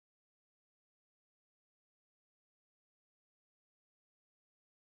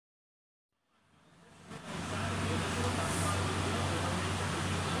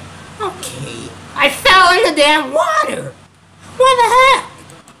Okay, I fell in the damn water. What the heck?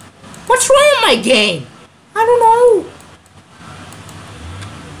 What's wrong with my game? I don't know.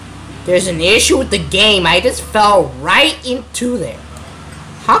 There's an issue with the game. I just fell right into there.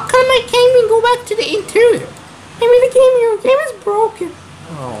 How come I can't even go back to the interior? Maybe your game is broken.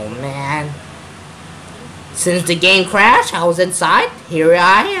 Oh man. Since the game crashed, I was inside. Here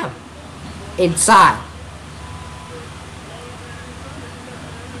I am. Inside.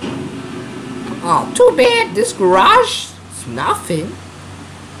 Oh, too bad. This garage is nothing.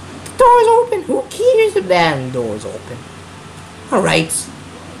 The door's open. Who cares if that door's open? Alright.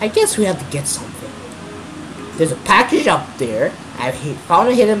 I guess we have to get something. There's a package up there. I found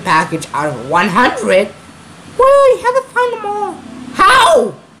a hidden package out of 100. Well, you had to find them all.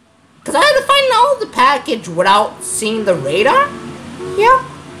 How? Because I had to find all the package without seeing the radar? Yeah.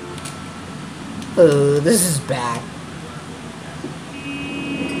 Oh, this is bad.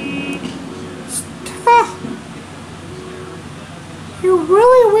 Stop. You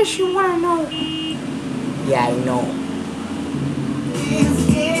really wish you want to know. Yeah, I know.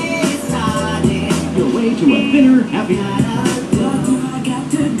 Your way to a thinner, happier.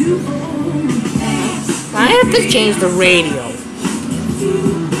 I have to change the radio.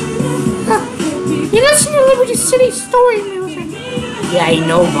 Huh. You listen to Liberty City story music. Yeah, I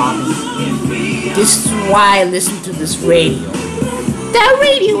know, Bobby. This is why I listen to this radio. That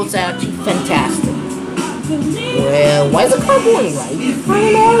radio is actually fantastic. Well, why is the car going right?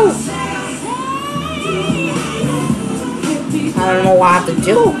 I don't know what I have to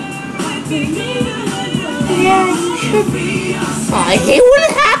do. Yeah, you should. Oh, I hate when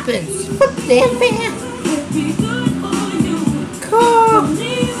it happens. What the damn van? Come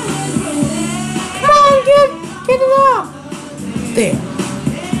on, get it up. There.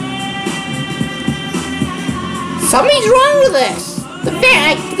 Something's wrong with this. The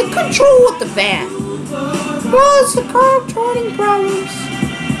van, the control with the van. Well, it's the car turning problems.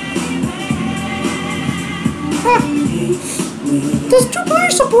 Huh. Does two-player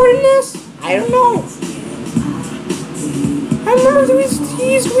support in this? I don't know. I remember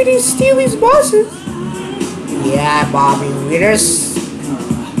we didn't steal these buses. Yeah, Bobby,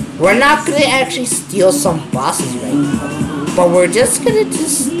 we're not gonna actually steal some buses right now. But we're just gonna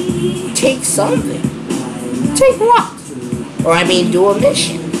take something. Take what? Or I mean, do a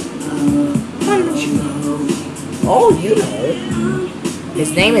mission. What mission? Oh, you know.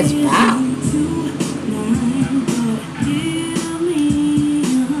 His name is Val.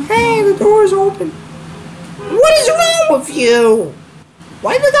 Hey, the door's open. What is wrong with you?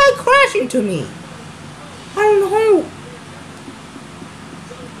 Why did the guy crash into me? I don't know.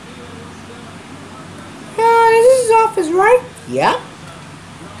 This is his office, right? Yeah.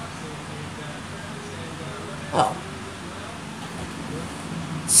 Oh.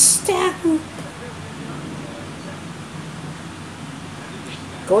 Stack.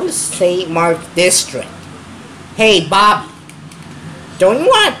 Go to St. Mark District. Hey, Bob. Don't you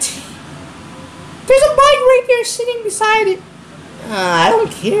want? There's a bike right there sitting beside it. I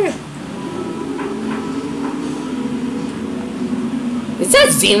don't care. Is that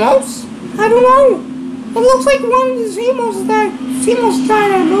Zemos? I don't know. It looks like one of the Zemos that Zemos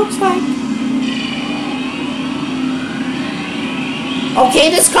driver looks like. Okay,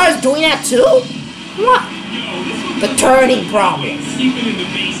 this car's doing that too? What? The turning problem.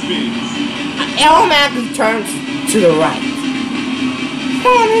 It automatically turns to the right.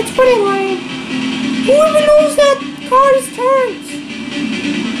 Oh, that's pretty lame. Who even knows that cars turns?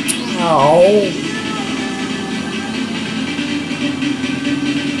 Oh.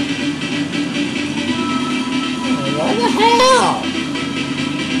 What the hell?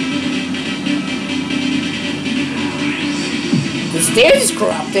 The stairs is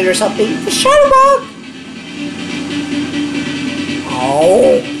corrupted or something. The shutterbug.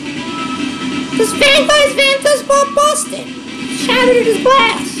 Oh. This van does Bob busted. Shattered his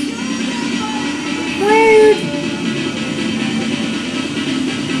glass. Weird.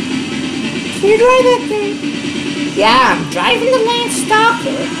 Can you drive that thing? Yeah, I'm driving the Land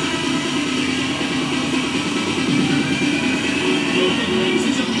Stalker.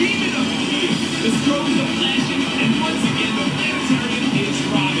 The strobes are flashing, and once again the planetarium is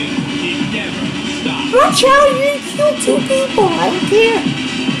throbbing. It never stops. Watch out, you killed 2 people. I don't care.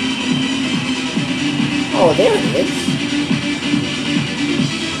 Oh, there it is.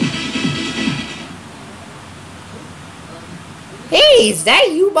 Hey, is that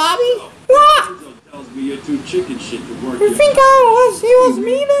you, Bobby? What? Tells me you're too chicken shit to work. You think it was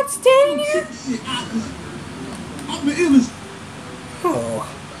me that's standing here? I'm the illest. Oh.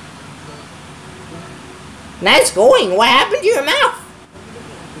 Nice going. What happened to your mouth?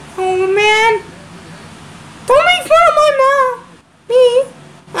 Oh man! Don't make fun of my mouth! Me?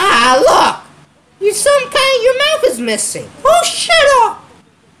 Ah, look! Your mouth is missing! Oh, shut up!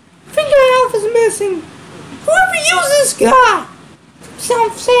 I think your mouth is missing! Whoever used this guy!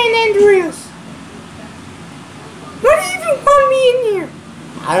 Some San Andreas! Why do you even want me in here?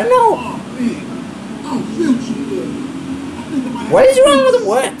 I don't know. What is wrong with the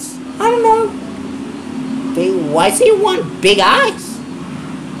words? I don't know. Why say you want big eyes?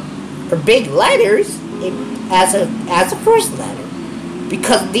 Or big letters as a first letter?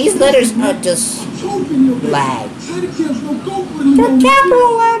 Because these letters are just lags. They're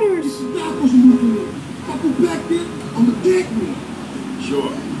capital letters. Sure.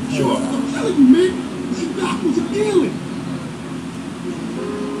 I'm telling you, man. This doc was an alien.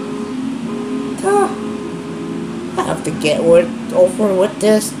 I have to get over with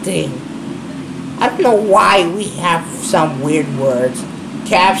this thing. I don't know why we have some weird words.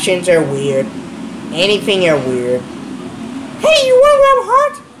 Captions are weird. Anything are weird. Hey, you want to grab a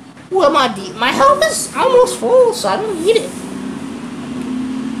heart? Well, my health is almost full, so I don't need it.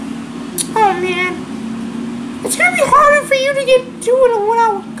 Oh man, it's gonna be harder for you to get to it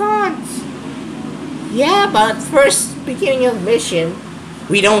without guns. Yeah, but first beginning of the mission,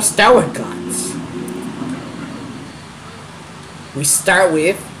 we don't start with guns. We start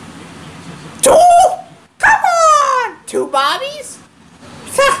with 2. Come on, 2 bodies.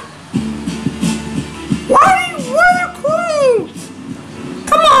 Why are you close?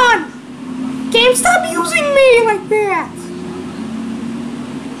 Come on! Game, stop using me like that!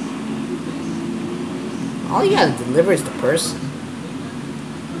 All you gotta deliver is the person.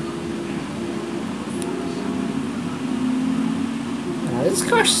 Now this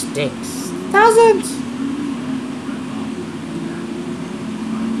car stinks. Doesn't!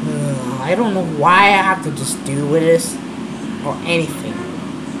 I don't know why I have to just do with this or anything.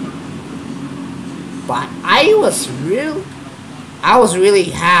 But I was really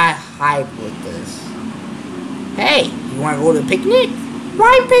hyped with this. Hey, you want to go to a picnic?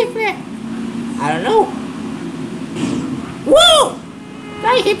 Why picnic? I don't know. Whoa! Did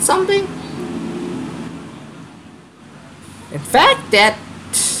I hit something? In fact,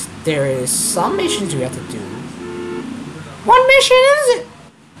 there is some missions we have to do. What mission is it?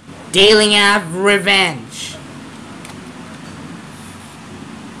 Dealing out revenge.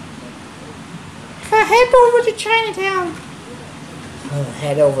 Head over to Chinatown.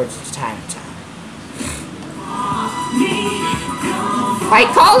 Head over to Chinatown. I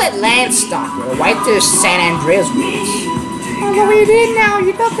call it Landstalker. Why there's San Andreas rules? Oh, no, you did now.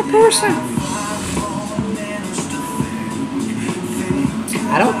 You got the person.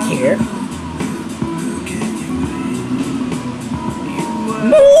 I don't care.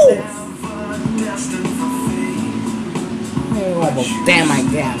 Move! Oh, almost damn my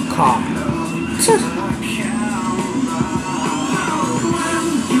damn car.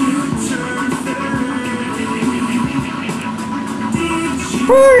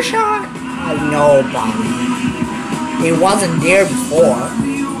 Bird shot! I know, Bobby. It wasn't there before.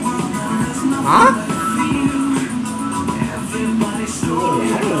 Huh?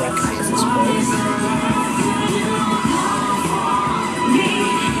 I don't recognize this place.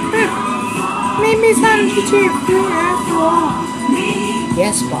 Maybe it's not GTA 4 after all.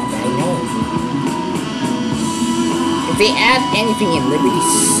 Yes, Bobby, I know. If they add anything in Liberty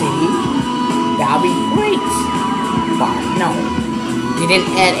City, that'll be great. But no. They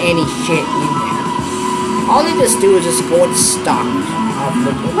didn't add any shit in there. All they just do is just go and stop.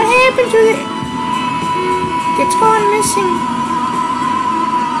 What happened to it? It's gone missing.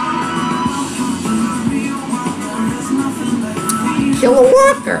 Kill a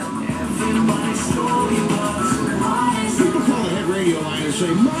worker. People call ahead radio line and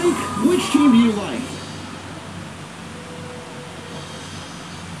say, Mike, which team do you like?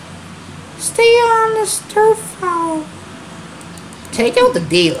 Stay on this turf foul. Take out the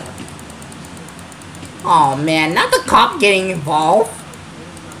dealer. Oh man, not the cop getting involved.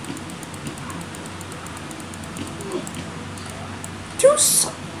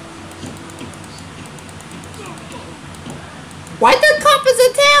 Why the cop is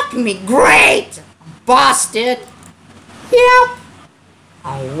attacking me? Great! Busted. Yep.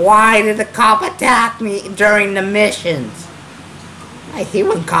 Oh, why did the cop attack me during the missions? I hate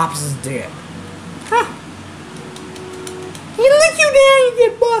when cops is dead. Huh. He lick you down, you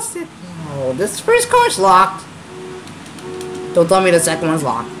get busted. Oh, this first car's locked. Don't tell me the second one's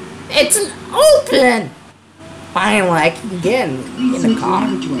locked. It's open! Finally, I can get in the car.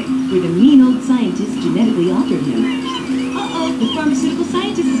 Where the mean old scientist genetically altered him. Uh-oh, the pharmaceutical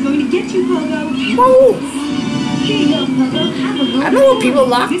scientist is going to get you, Pogo. Oh! Here you go, Pogo. Have a go. I know when people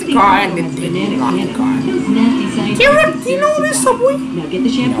lock the car and then didn't lock the car. Those nasty scientists. Karen, do you know this subway? Now get the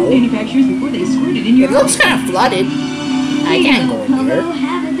shampoo No. manufacturers before they squirt it in your It looks kind of flooded. I can't go in there.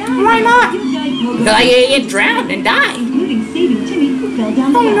 Why Why not? Because Because I get drowned and die. including saving Timmy who fell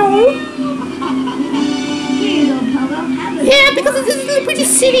down Oh the no. Here you go, Pogo. Have a Yeah, because this is a pretty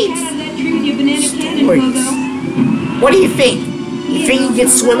city. Have that tree with your banana cannon, Stories. Pogo. What do you think? You think you can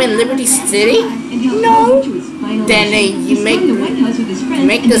swim in Liberty City? No. Then you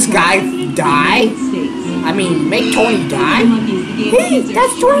make this guy die? I mean, make Tony die? Hey,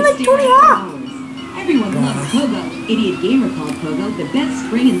 that's Tony like Tony Hawk. Everyone loves Pogo. Idiot Gamer called Pogo the best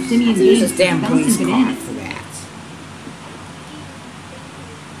spring and simian Use game this damn police car bananas. for that.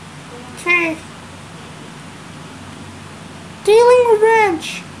 Okay. Dealing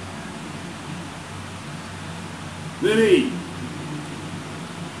revenge. Vinny!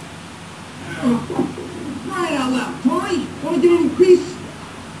 Right out loud, Tony! Wanna get in peace?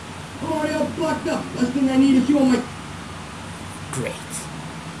 I'm already all fucked up. Last thing I need is you on my... Great.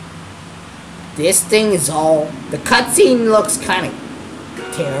 This thing is all... The cutscene looks kind of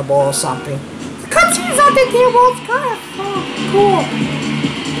terrible or something. The cutscene's not that terrible, it's kind of cool.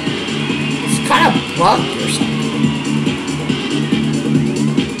 It's kind of bugged or something.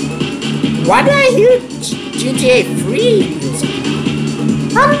 Why did I hear GTA 3 music?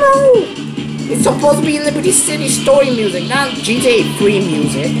 I don't know. It's supposed to be Liberty City story music, not GTA 3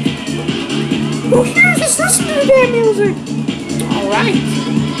 music. Who cares? Just listen to that music. Alright.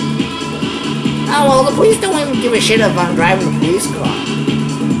 Oh well, the police don't even give a shit if I'm driving a police car.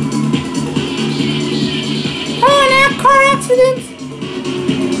 Oh, an car accident!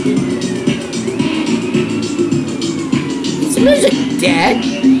 Is the music dead?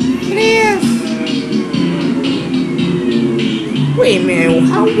 It is. Wait a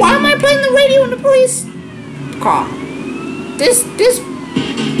minute, why am I playing the radio in the police car?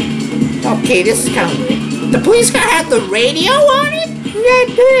 Okay, this is kind of weird. The police car had the radio on it? Yeah,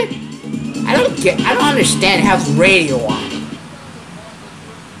 it did. I don't understand it has radio on it.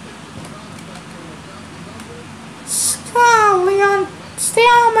 Leon, stay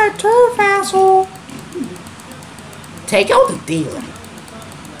on my turf, asshole. Take out the dealer.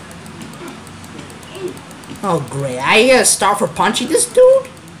 Oh great, I gotta start for punching this dude?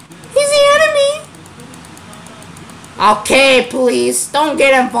 He's the enemy! Okay, police, don't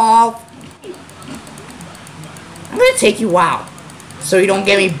get involved. I'm gonna take you out, so you don't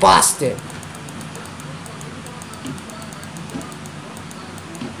get me busted.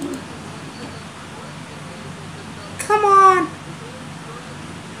 Come on.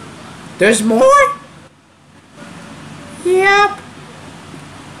 There's more? Yep.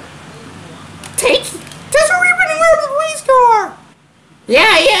 Take it. That's a ribbon away with the police car! Yeah,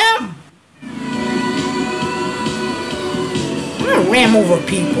 I am! I'm gonna ram over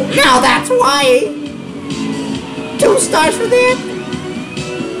people. Now that's why! 2 stars for that?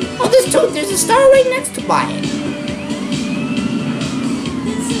 Oh, there's a star right next to by it.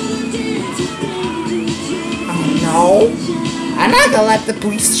 Oh no. I'm not gonna let the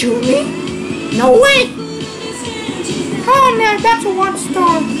police shoot me. No way! Oh no, that's a 1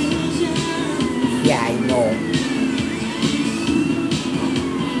 star. Yeah, I know.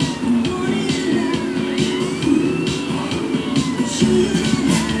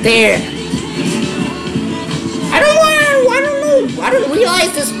 There. I don't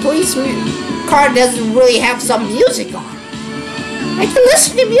realize this police car doesn't really have some music on. I can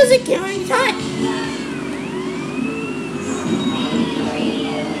listen to music here anytime.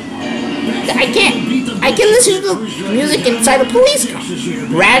 I can listen to the music inside a police car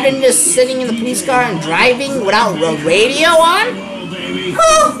rather than just sitting in the police car and driving without a radio on.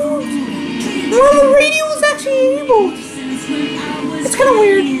 Oh, well, the radio is actually enabled. It's kind of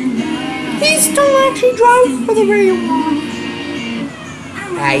weird. Please don't actually drive with the radio on.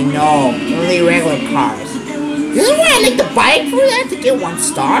 I know, only regular cars. This is why I like the bike for that to get 1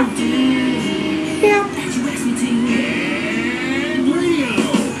 star. Yeah.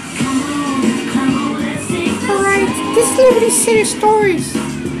 Alright, this is Liberty City Stories.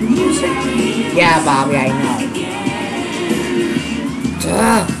 Yeah, Bobby, I know.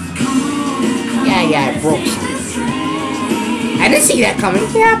 Yeah, I broke something. I didn't see that coming.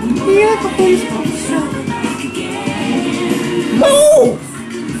 Yep, you're like a police officer. Move!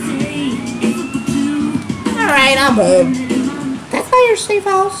 Alright, I'm home. That's not your safe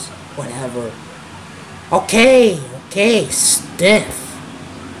house. Whatever. Okay, stiff.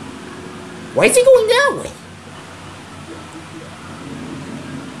 Why is he going that way?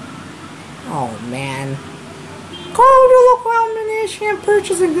 Oh man. Go to local ammunition and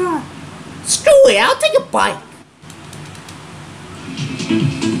purchase a gun. Screw it, I'll take a bike.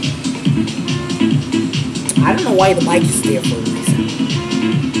 I don't know why the mic is there for a reason.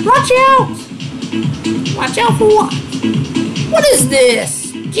 Watch out! Watch out for what? What is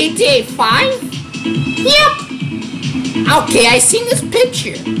this? GTA 5? Yep! Okay, I seen this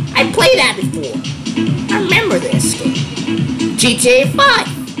picture. I played that before. I remember this game. GTA 5.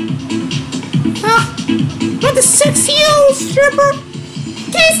 Huh? What the sexy old stripper?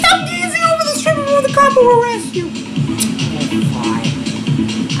 Can't stop gazing over the stripper or the cop will arrest you.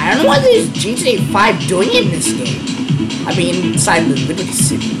 I don't know what is GTA 5 doing in this game. I mean, inside the Liberty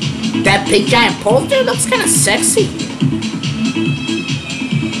City. That big giant poster looks kind of sexy.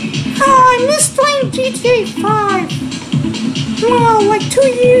 Oh, I missed playing GTA 5. Wow, like 2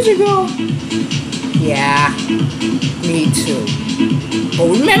 years ago. Yeah, me too. But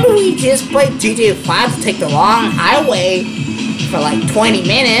remember we just played GTA 5 to take the long highway for like 20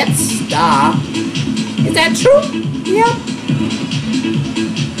 minutes? Duh. Is that true? Yep.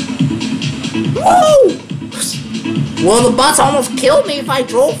 Whoa! Well, the bus almost killed me if I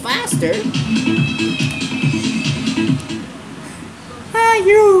drove faster. Ah,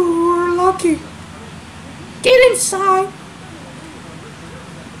 you were lucky. Get inside.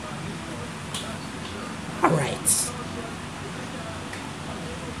 Alright.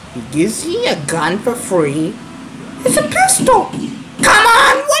 He gives you a gun for free. It's a pistol. Come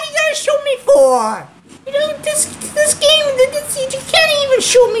on, what are you gonna shoot me for? You know, this game, you can't even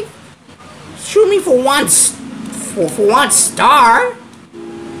shoot me for one star.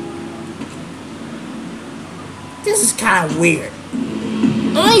 This is kind of weird.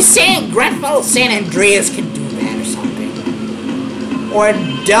 Only Grand Theft Auto San Andreas can do that or something. Or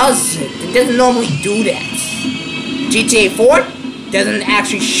it does it. It doesn't normally do that. GTA 4 doesn't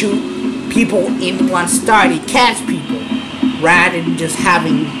actually shoot people in one star. They catch people rather than just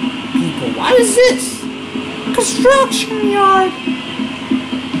having people. What is this? Construction yard.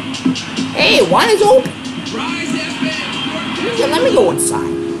 Hey, one is open. Let me go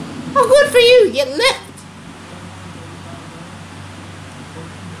inside. Oh, good for you. You lift.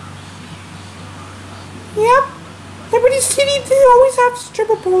 Yep. Liberty City, they always have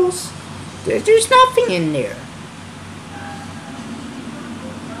stripper poles. There's nothing in there.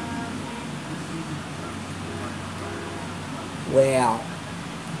 Well,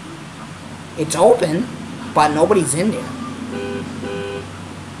 it's open, but nobody's in there.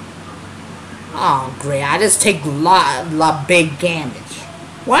 Oh, great. I just take lot big damage.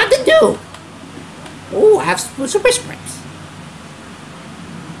 What to do? Ooh, I have super springs.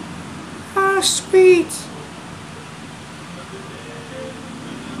 Ah, sweet.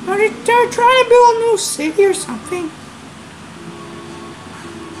 They're trying to build a new city or something.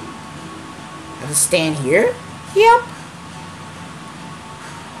 I have to stand here? Yep.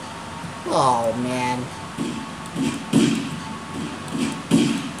 Oh, man.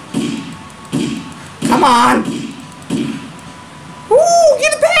 Come on! Ooh,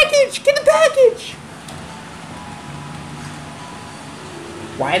 get the package! Get the package!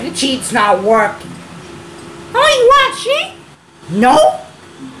 Why the cheats not working? Oh, you want cheat? No?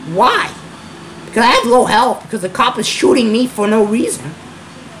 Why? Because I have low health, because the cop is shooting me for no reason.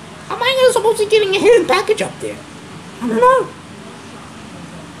 How am I supposed to be getting a hidden package up there? I don't know.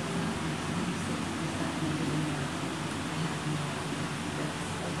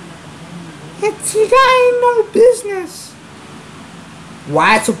 It's you got no business.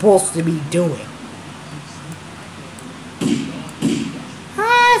 What it's supposed to be doing?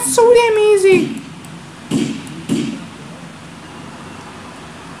 Ah, it's so damn easy.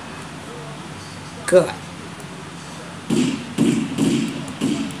 Good.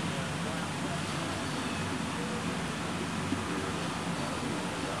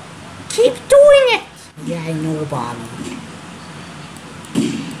 Keep doing it. Yeah, I know, Bobby.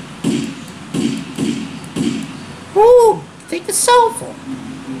 Ooh, take the cell phone.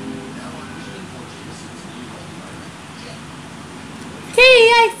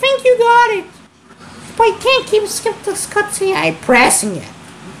 Okay, I think you got it. But you can't keep skipping this cutscene. I'm pressing it.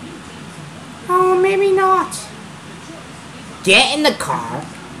 Oh, maybe not. Get in the car.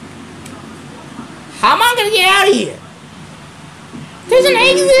 How am I gonna get out of here? There's an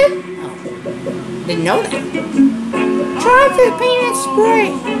exit. Oh, didn't know that. Try to paint and spray.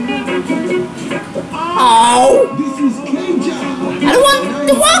 Oh! I don't want.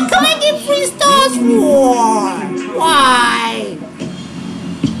 What can I get 3 stars for? Why?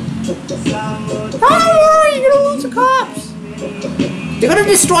 Don't worry, you're gonna lose the cops. They're gonna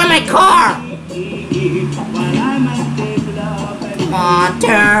destroy my car. Come on,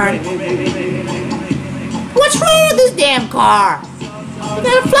 turn. What's wrong with this damn car? You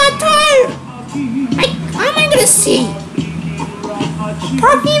got a flat tire. How am I gonna see?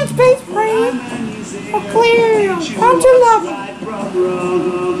 Parking space, Brian. Clear. On to level.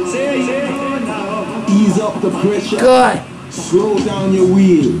 Ease up the pressure. Good. Slow down your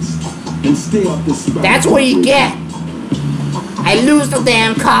wheels. And stay up the speed. That's what you get. I lose the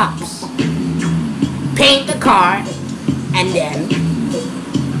damn cops. Paint the car. And then...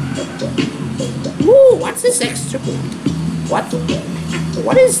 Ooh, what's this extra?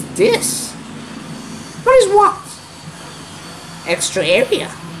 What is this? What is what? Extra area.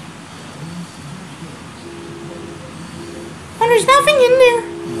 And there's nothing in there.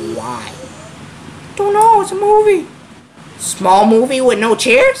 Why? Don't know, it's a movie. Small movie with no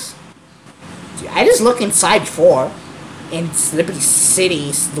chairs? Dude, I just looked inside before. In Liberty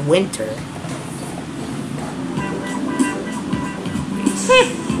City's the winter.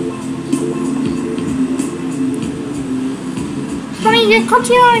 Want to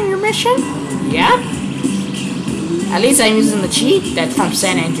continue on your mission? Yeah? At least I'm using the cheat that's from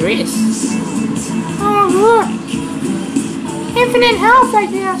San Andreas. Oh, good. Infinite health, I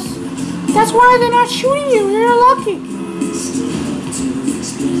guess. That's why they're not shooting you. You're lucky.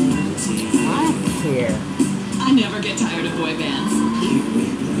 I don't care. I never get tired of boy bands.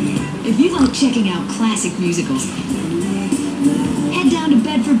 If you like checking out classic musicals, head down to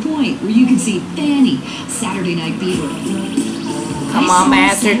Bedford Point, where you can see Fanny, Saturday Night Fever. Come on,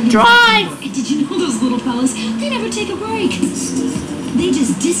 Master, drive! And did you know those little fellas, they never take a break. They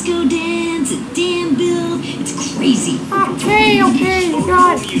just disco dance and damn build. It's crazy. Okay, you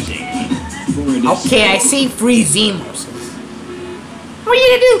got it. Okay, I see 3 Zemos. What are you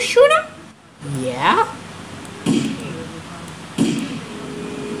gonna do, shoot him? Yeah?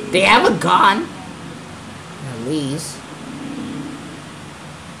 They have a gun. At least.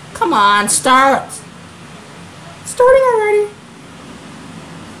 Come on, start. Starting already.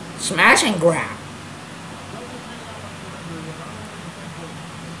 Smash and grab.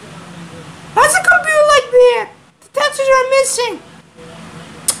 How's a computer like that? The textures are missing.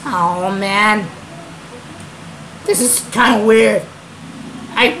 Oh man. This is kind of weird.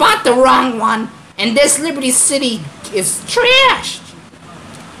 I bought the wrong one, and this Liberty City is trashed.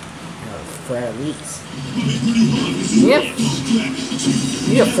 For at least. Yep.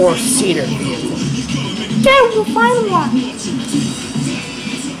 You need a 4-seater vehicle. Yeah, we'll find one.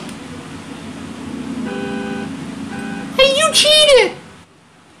 Hey, you cheated!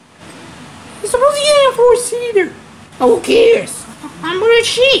 You're supposed to get a 4-seater. Oh, who cares? I'm gonna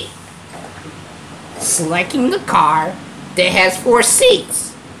cheat. Selecting the car that has 4 seats.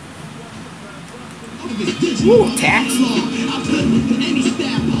 Ooh, taxi.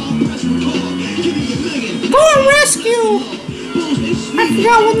 Go and rescue! I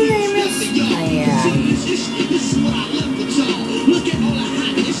forgot what the name is.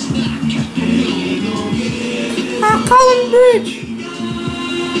 Colin Bridge.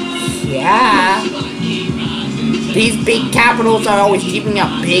 Yeah. These big capitals are always keeping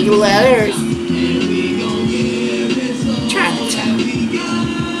up big letters. Chinatown.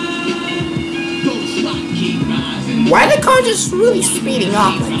 Why are the cars just really speeding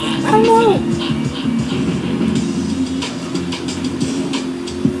up like that? I don't know.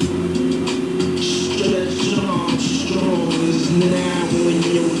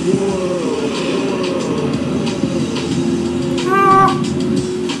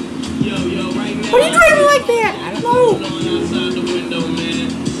 What are you driving like that? I don't know.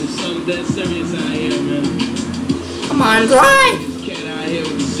 Come on, drive.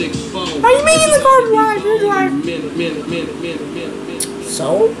 Are you making the car drive? You're driving. So?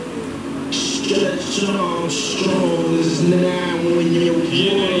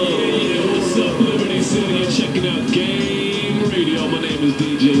 What's up, Liberty City? You're checking out Game Radio. My name is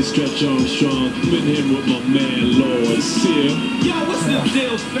DJ Stretch Armstrong. Been here with my man Lord Sear. Yo, what's up,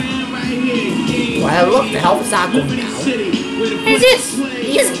 deal, fam? Right here. Well, look, the hell is not going down. Who's this?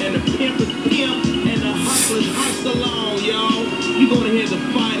 Easy. And the pimp is pimp, and the hustlers hustle along, y'all. You're gonna hear the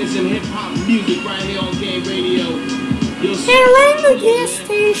finest in hip-hop music right here on Game Radio. They're in the gas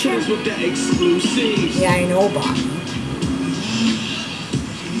station. With the exclusives. Yeah, I know, Bobby.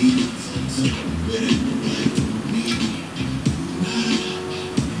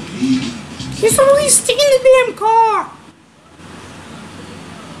 He's only sticking the damn car.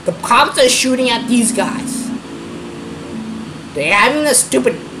 The cops are shooting at these guys. They're having a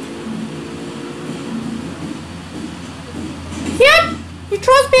stupid... Yep, you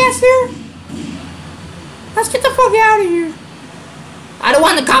trespasser. Let's get the fuck out of here. I don't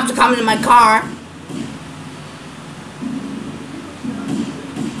want the cops to come into my car.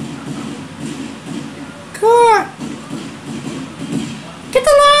 Good. Get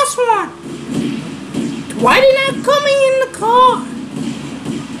the last one. Why are they not coming in the car?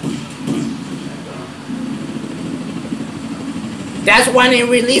 That's when they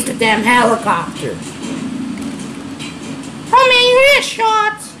released the damn helicopter. Oh man, you hear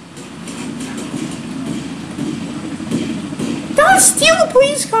shots? Don't steal the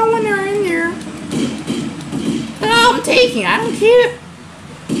police car when they're in there. No, I'm taking it. I don't care.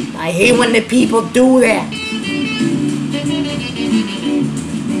 I hate when the people do that.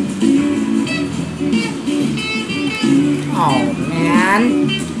 Oh man.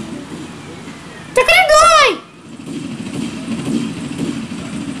 They're gonna die!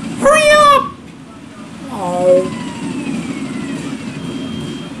 Hurry up! Oh.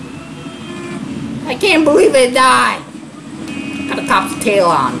 I can't believe they died. Got a cop's tail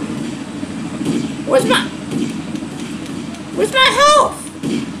on. Where's my health?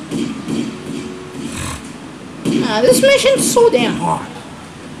 This mission's so damn hard.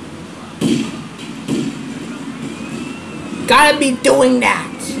 Gotta be doing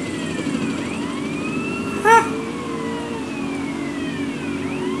that. Huh?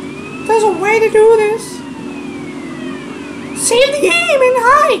 There's a way to do this. Save the game and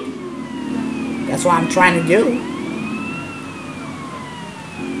hide. That's what I'm trying to do.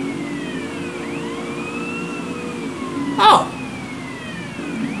 Oh.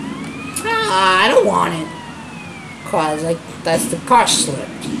 I don't want it. Cause that's the car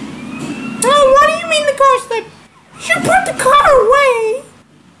slipped. Oh, what do you mean the car slipped? You put the car away.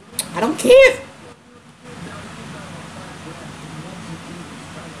 I don't care.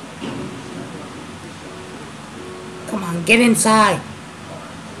 Come on, get inside.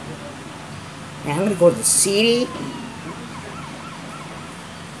 Man, I'm gonna go to the city.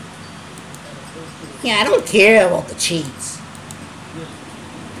 Yeah, I don't care about the cheats.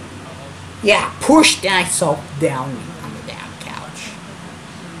 Yeah, push myself down on the damn couch.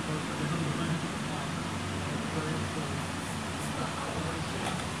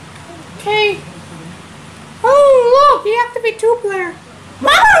 Okay. Oh, look, you have to be two-player.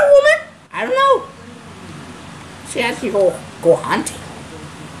 Why a woman? I don't know. She has to go hunting.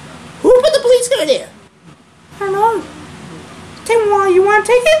 Who put the police car there? I don't know. You want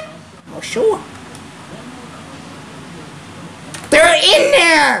to take it? Oh, sure. They're in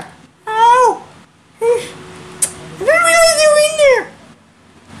there! Oh! I didn't realize they were in there!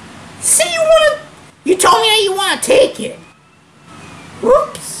 See, you told me that you want to take it!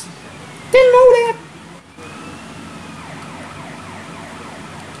 Whoops! Didn't know that!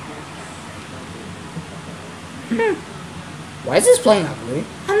 Why is this playing ugly?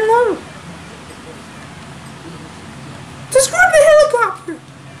 I don't know. Just grab the helicopter!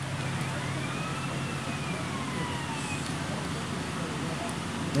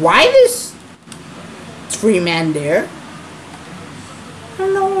 Why this 3 men there? I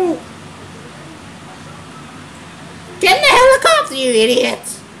don't know. Get in the helicopter, you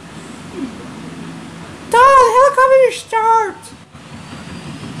idiots! The helicopter start!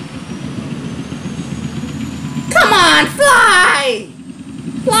 Come on, fly!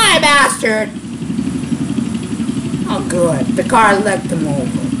 Fly, bastard! Oh, good. The car let them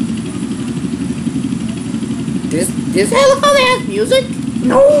over. This helicopter has music?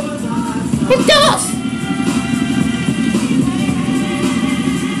 No, it does.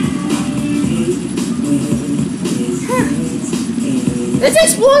 Huh. Let's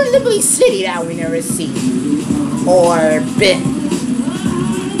explore the Liberty City that we never seen or been.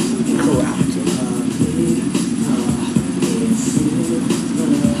 Corrupt.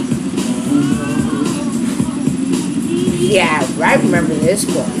 Yeah, I remember this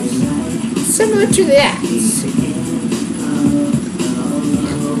place. Similar to that.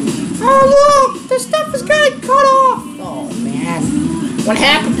 Oh look! The stuff is getting cut off! Oh man. What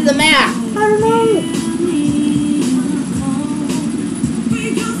happened to the map? I don't know.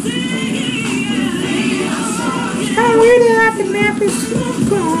 It's kind of weird that the map is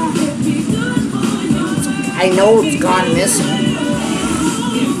gone. I know it's gone missing.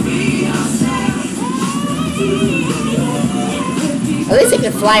 At least I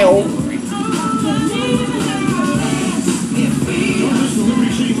can fly over it.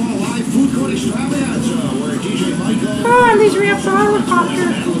 Oh, at least we have the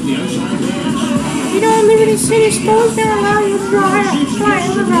helicopter. You know, Liberty City stores don't allow you to fly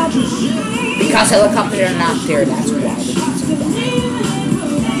helicopters. Because helicopters are not there, that's why.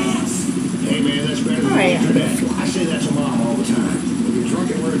 Hey man, that's better than Alright, I say that to Mom all the time. If you're drunk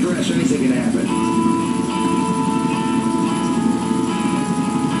and wear a dress, anything can happen.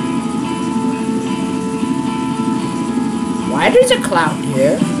 Why there's a cloud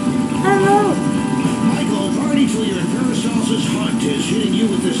here? I don't know. Michael, if Artie for your Paracelsus hunt is hitting you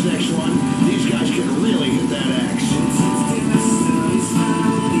with this next one, these guys can really hit that axe.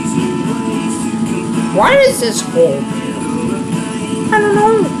 Why is this hole?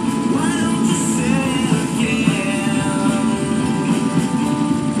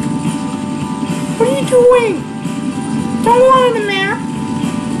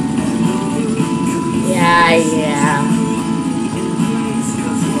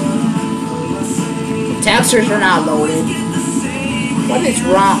 Textures are not loaded. What is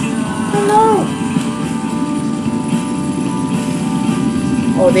wrong? I don't know.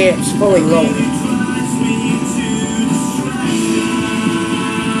 Oh, there, it's fully loaded.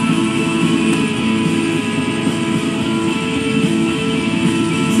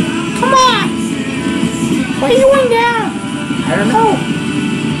 Come on! Why are you going down? I don't know.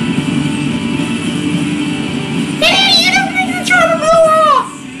 Hey, you don't make your trying to blow off!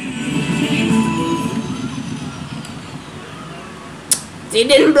 They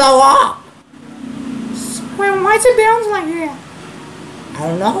didn't blow up. Well, why is it bounce like that? I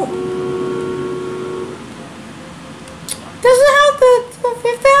don't know. Doesn't have the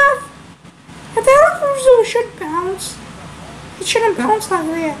if that should bounce. It shouldn't bounce like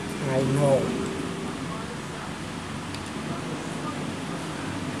that. I know.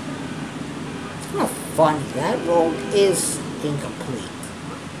 It's not funny. That road is incomplete.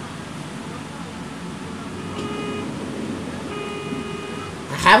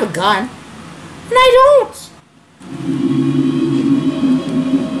 I have a gun, and I don't.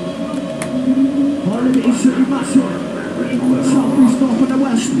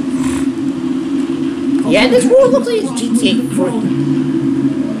 Yeah, this road looks like it's GTA 3.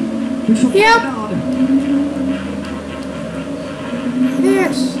 Yep.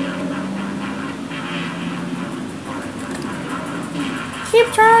 Yes. Keep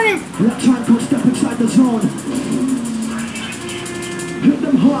turning. Let time to step inside the zone. Hit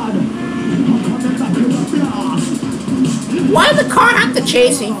them hard. Why did the car have to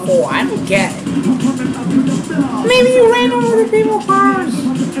chase me for? I don't get it. Maybe you ran over the people's cars.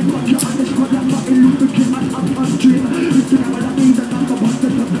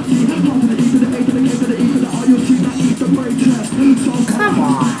 Come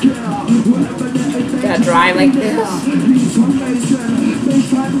on. Gotta drive like this?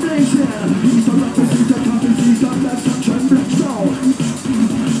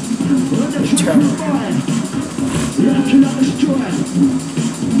 Turn.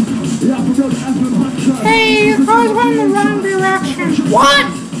 Hey, your car's going in the wrong direction. What?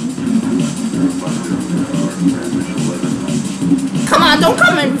 Come on, don't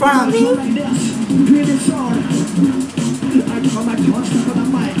come in front of me.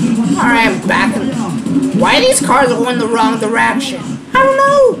 Alright, I'm back. Why are these cars going the wrong direction? I don't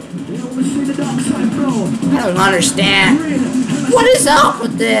know. I don't understand. What is up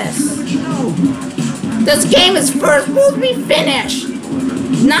with this? This game is first supposed to be finished.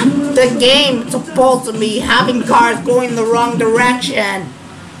 Not the game supposed to be having cars going the wrong direction.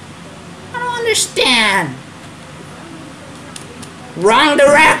 I don't understand. Wrong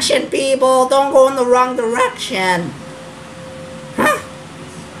direction, people. Don't go in the wrong direction. Huh?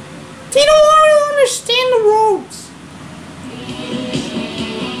 They don't really understand the roads.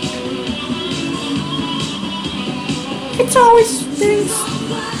 It's always things.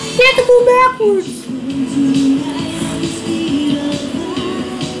 You have to go backwards.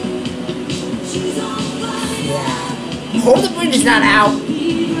 Yeah. Hope the bridge is not out.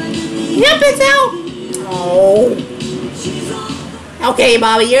 Yep, it's out. Oh. Okay,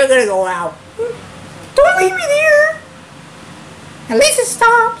 Bobby, you're gonna go out. Don't leave me there. At least it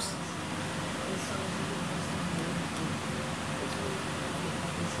stops.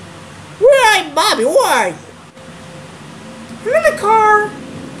 Where are you, Bobby? Where are you? I'm in the car.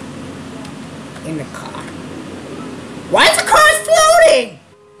 In the car. Why is the car floating?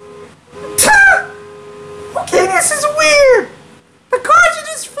 Okay, this is weird. The cars are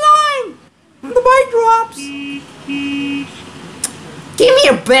just flying. And the bike drops. Give me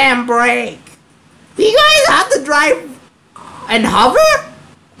a damn break. Do you guys have to drive and hover?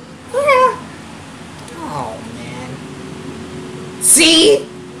 Yeah. Oh, man. See?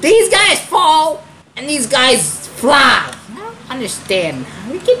 These guys fall and these guys fly. I don't understand.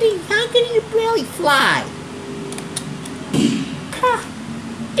 How can you barely fly? Huh.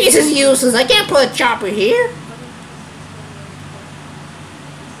 This is useless. I can't put a chopper here.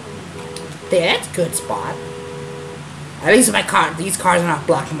 There, that's a good spot. At least these cars are not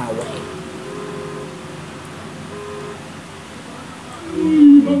blocking my way.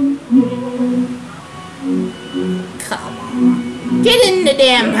 Come on. Get in the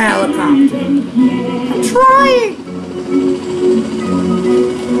damn helicopter. I'm trying.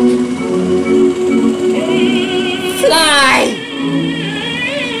 Fly.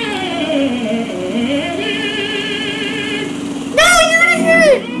 No, you're gonna hit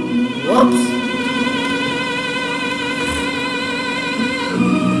it. Whoops.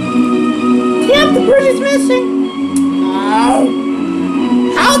 Yep, the bridge is missing. Oh.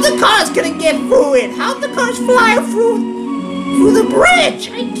 How the cars gonna get through it? How the cars fly through? Through the bridge!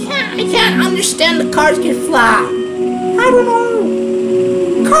 I can't understand the cars can fly. I don't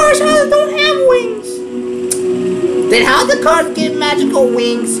know. Cars don't have wings. Then how the cars get magical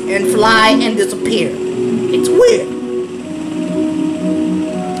wings and fly and disappear? It's weird.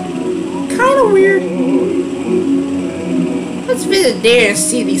 Kinda weird. Let's visit there and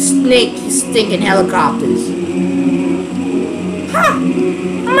see these stinking helicopters. Huh!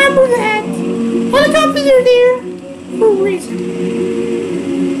 Remember that? Helicopters are there for a reason.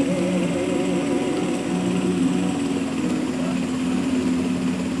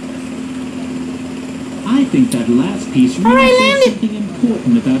 I think that last piece really says something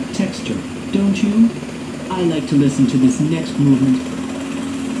important about texture, don't you? I like to listen to this next movement.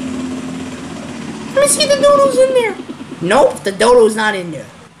 Let me see the doodles in there. Nope, the dodo's not in there.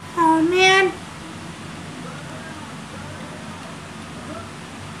 Oh man.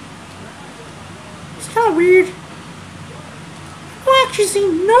 It's kind of weird. I actually see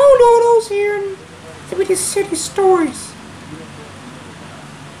no dodos here in the city stores.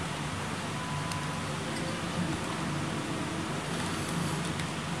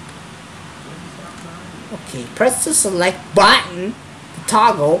 Okay, press the select button to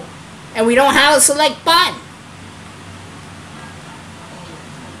toggle, and we don't have a select button.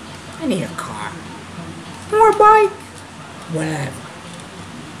 I need a car. Or a bike. Whatever.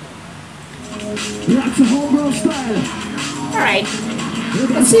 That's a homegrown style. Alright.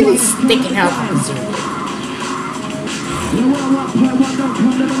 Let's see these stinking helicopters here.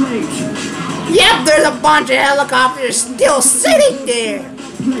 Yep, there's a bunch of helicopters still sitting there.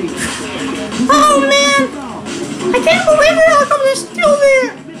 Oh man! I can't believe the helicopter's still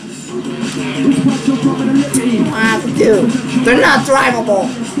there! What I have to do? They're not drivable.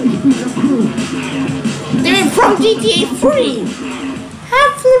 They're from GTA 3.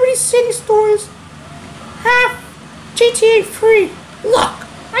 Half Liberty City stores. Half GTA 3. Look,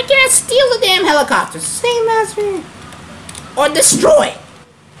 I can't steal the damn helicopters. Same as me. Or destroy it.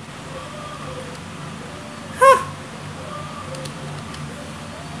 Huh.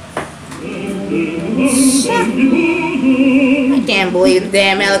 I can't believe the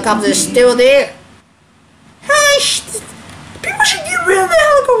damn helicopter is still there. People should get rid of the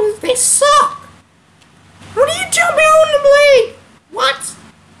helicopters. They suck. What are you jumping on the blade? What?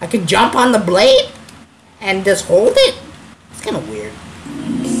 I can jump on the blade and just hold it? It's kind of weird.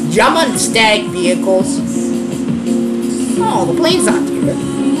 Jump on static vehicles. Oh, the plane's not here.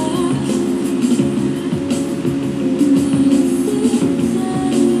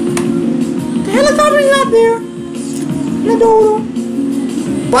 The helicopter's not there. No dodo.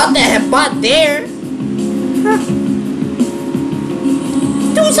 But there. Huh.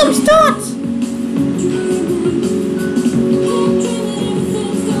 Do some stunts.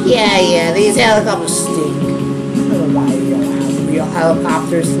 Yeah, these helicopters stink. I don't know why we don't have real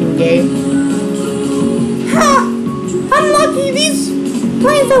helicopters in the game. Ha! Unlucky, these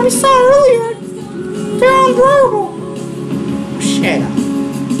planes that we saw earlier, they're undrivable. Shut up.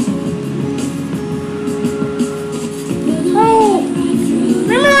 Oh,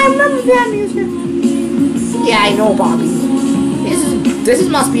 I remember that music. Yeah, I know, Bobby. This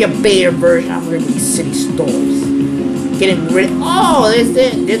must be a beta version of Liberty City stores. Getting rid. Oh, there's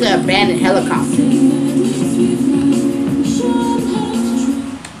an abandoned helicopter.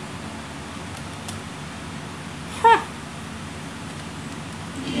 Huh.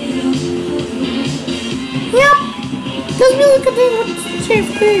 Yep. This music contains the same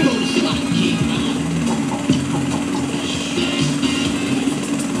thing.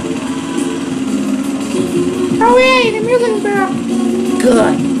 Oh yay, the music's back.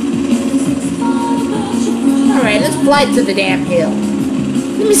 Good. Alright, let's fly to the damn hill.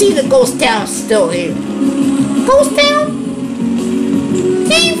 Let me see if the ghost town's still here. Ghost town?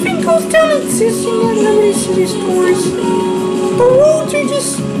 Do you think ghost town exists in the Liberty City stores? The roads are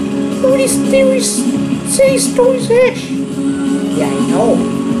just Liberty City stores-ish. Yeah, I know.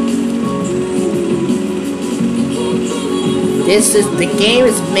 The game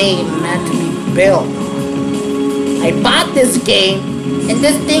is meant to be built. I bought this game, and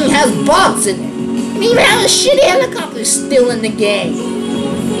this thing has bugs in it. And even have a shitty helicopter still in the game.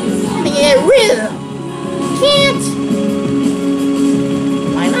 I get rid of them. Can't.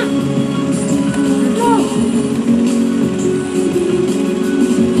 Why not? No.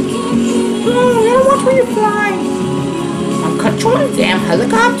 No, I don't watch where you fly. I'm controlling the damn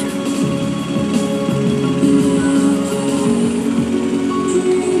helicopter.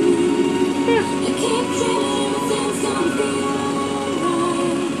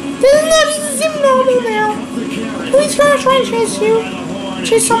 Normal now. Who's gonna try and chase you?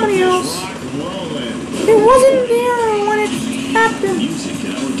 Chase somebody else. It wasn't there when it captain. Music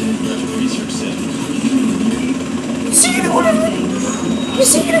at our Denver Research Center. You see,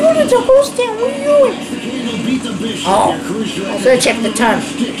 you're going to the host town. What are you doing? Oh, I should check the time.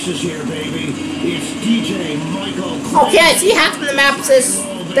 Okay, I see half of the map says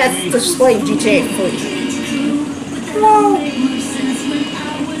that's displaying GTA 3. Whoa.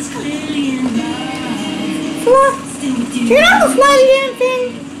 Do you know how to fly the damn thing?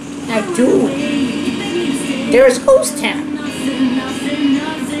 I do. There's Ghost Town.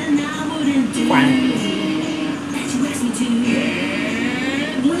 Wow.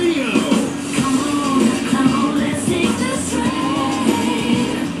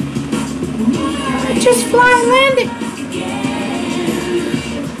 Just fly and land it.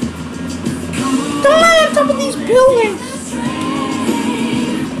 Don't land on top of these buildings.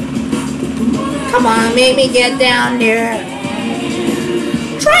 Come on, make me get down there.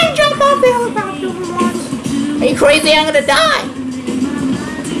 Try and jump off the helicopter once. Are you crazy? I'm gonna die.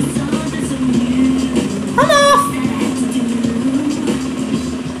 I'm off.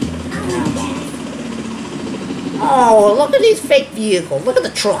 Oh, look at these fake vehicles. Look at the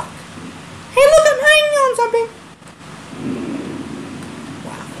truck. Hey, look, I'm hanging on something.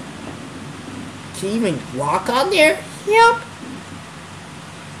 Wow. Can you even walk on there? Yep.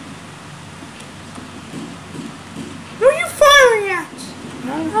 Who are you firing at? I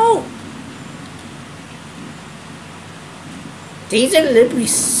don't know. These are Liberty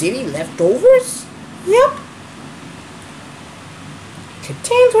City leftovers? Yep.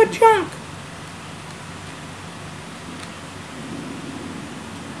 Contains what junk?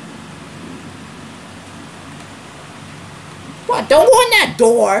 What? Don't go in that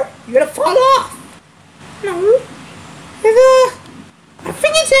door. You're gonna fall off. No. I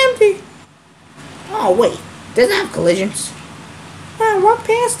think it's empty. Oh, wait. Doesn't have collisions. I walked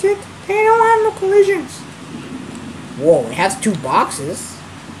past it. They don't have no collisions. Whoa, it has 2 boxes.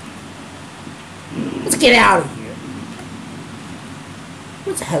 Let's get out of here.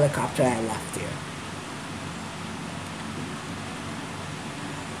 What's a helicopter I left here?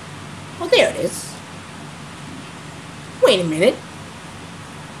 Oh, there it is. Wait a minute.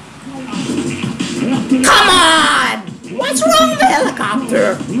 Come on! What's wrong with the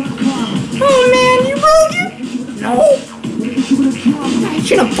helicopter? Oh man, you rode it? No. I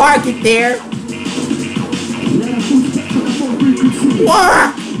should have parked it there.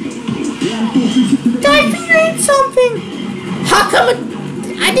 What? I figured something. How come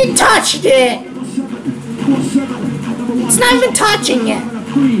I didn't touch it? It's not even touching it.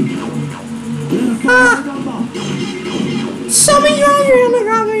 Something's wrong with your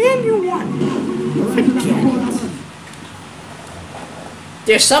helicopter and you won. Forget it.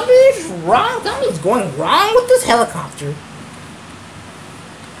 There's something wrong. Something's going wrong with this helicopter.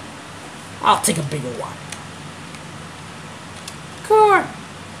 I'll take a bigger one. Car.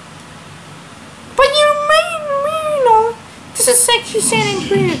 But you know, this is sexy San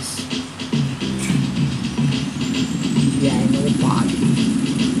Andreas. Yeah, I know the body.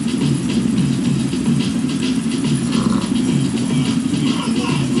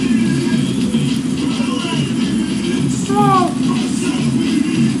 Oh.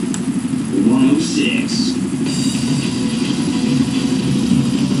 106.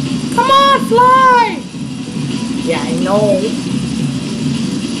 Come on, fly! Yeah, I know.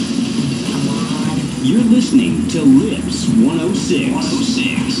 Come on. You're listening to Lips 106.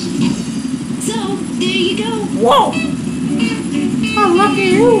 106. So, there you go. Whoa! Oh, look at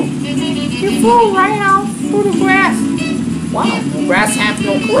you! You flew right out through the grass. Wow, the grass has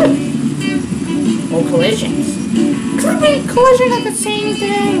no clip. No collisions. Could be collision at the same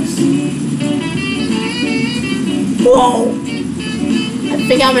things. Whoa! I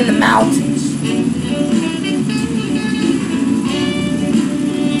think I'm in the mountains.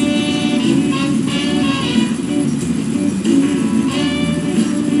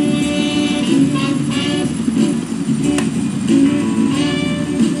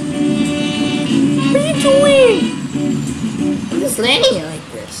 What are you doing? I'm just landing it like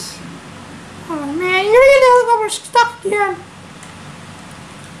this. Oh man, you're gonna get the helicopter stuck again.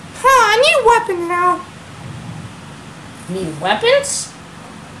 Huh, I need a weapon now. Need weapons?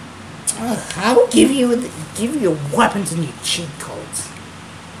 I will give you weapons and your cheat codes,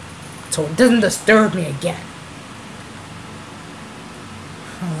 so it doesn't disturb me again.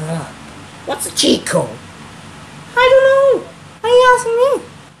 What's a cheat code? I don't know. Why are you asking me?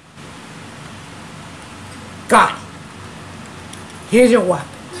 Got it. Here's your weapons.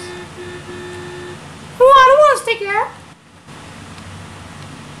 Oh, I don't want to stick that.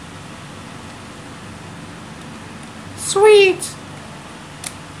 Sweet.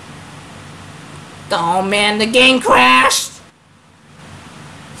 Oh man, the game crashed.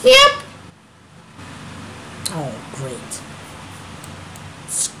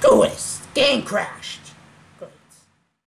 plane crash.